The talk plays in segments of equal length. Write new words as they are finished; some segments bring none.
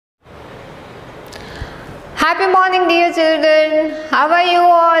Happy morning, dear children. How are you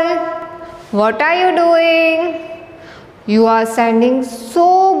all? What are you doing? You are sending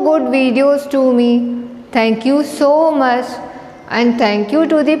so good videos to me. Thank you so much. And thank you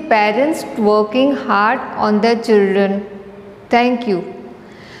to the parents working hard on their children. Thank you.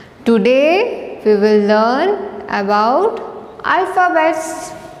 Today we will learn about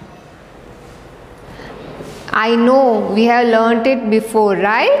alphabets. I know we have learnt it before,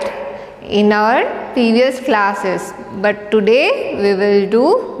 right? In our previous classes, but today we will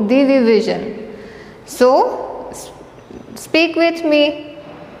do the revision. So speak with me.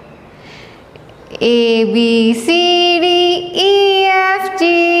 A, B, C, D, E, F,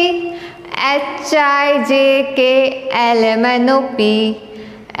 G, H, I, J, K, L, M, N, O, P,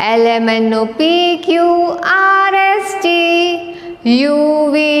 L, M, N, O, P, Q, R, S, T,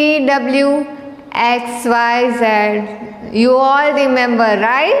 U, V, W, X, Y, Z. You all remember,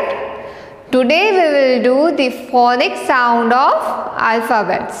 right? Today we will do the phonic sound of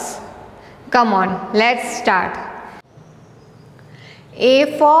alphabets. Come on, let's start.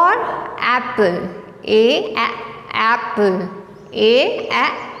 A for apple. A, apple. A,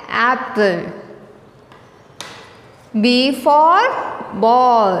 apple. B for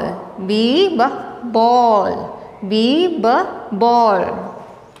ball. B, ball. B, ball.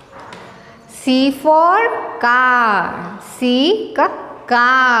 C for car. C,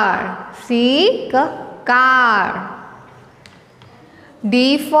 car. C, car.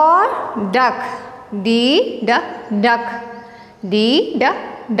 D for duck. D, duck. D,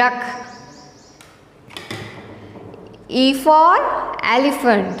 duck. E for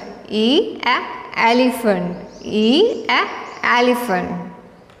elephant. E, elephant. E, elephant.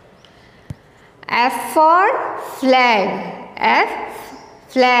 F for flag. F,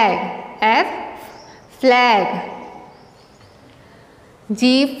 flag. F, flag.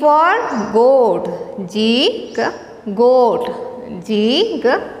 G for goat. G, goat. G,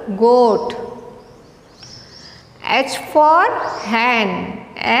 goat. H for hand.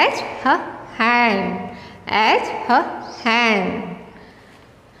 H, hand. H, hand.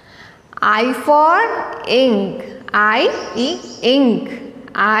 I for ink. I, ink.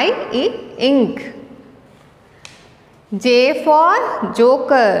 I, ink. J for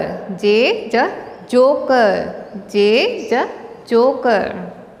joker. J, joker. J,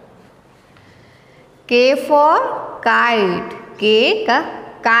 joker. K for kite. K,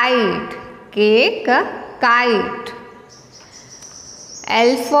 kite. K, kite.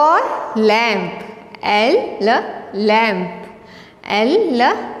 L for lamp. L, lamp. L,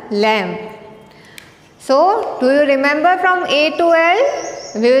 lamp. So, do you remember from A to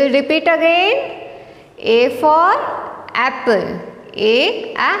L? We will repeat again. A for apple.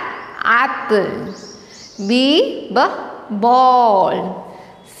 A, apple. B, ball.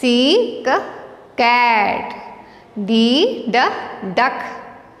 C, cat. D, duck.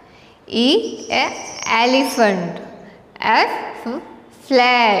 E, elephant. F,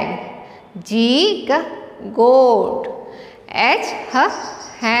 flag. G, goat. H,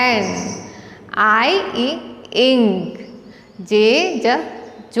 hand. I, ink. J,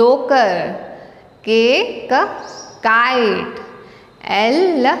 joker. K, kite.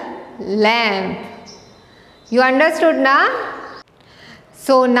 L, lamp. You understood now?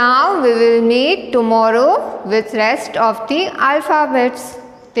 So now we will meet tomorrow with rest of the alphabets.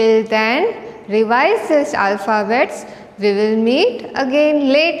 Till then, revise these alphabets. We will meet again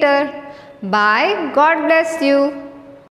later. Bye. God bless you.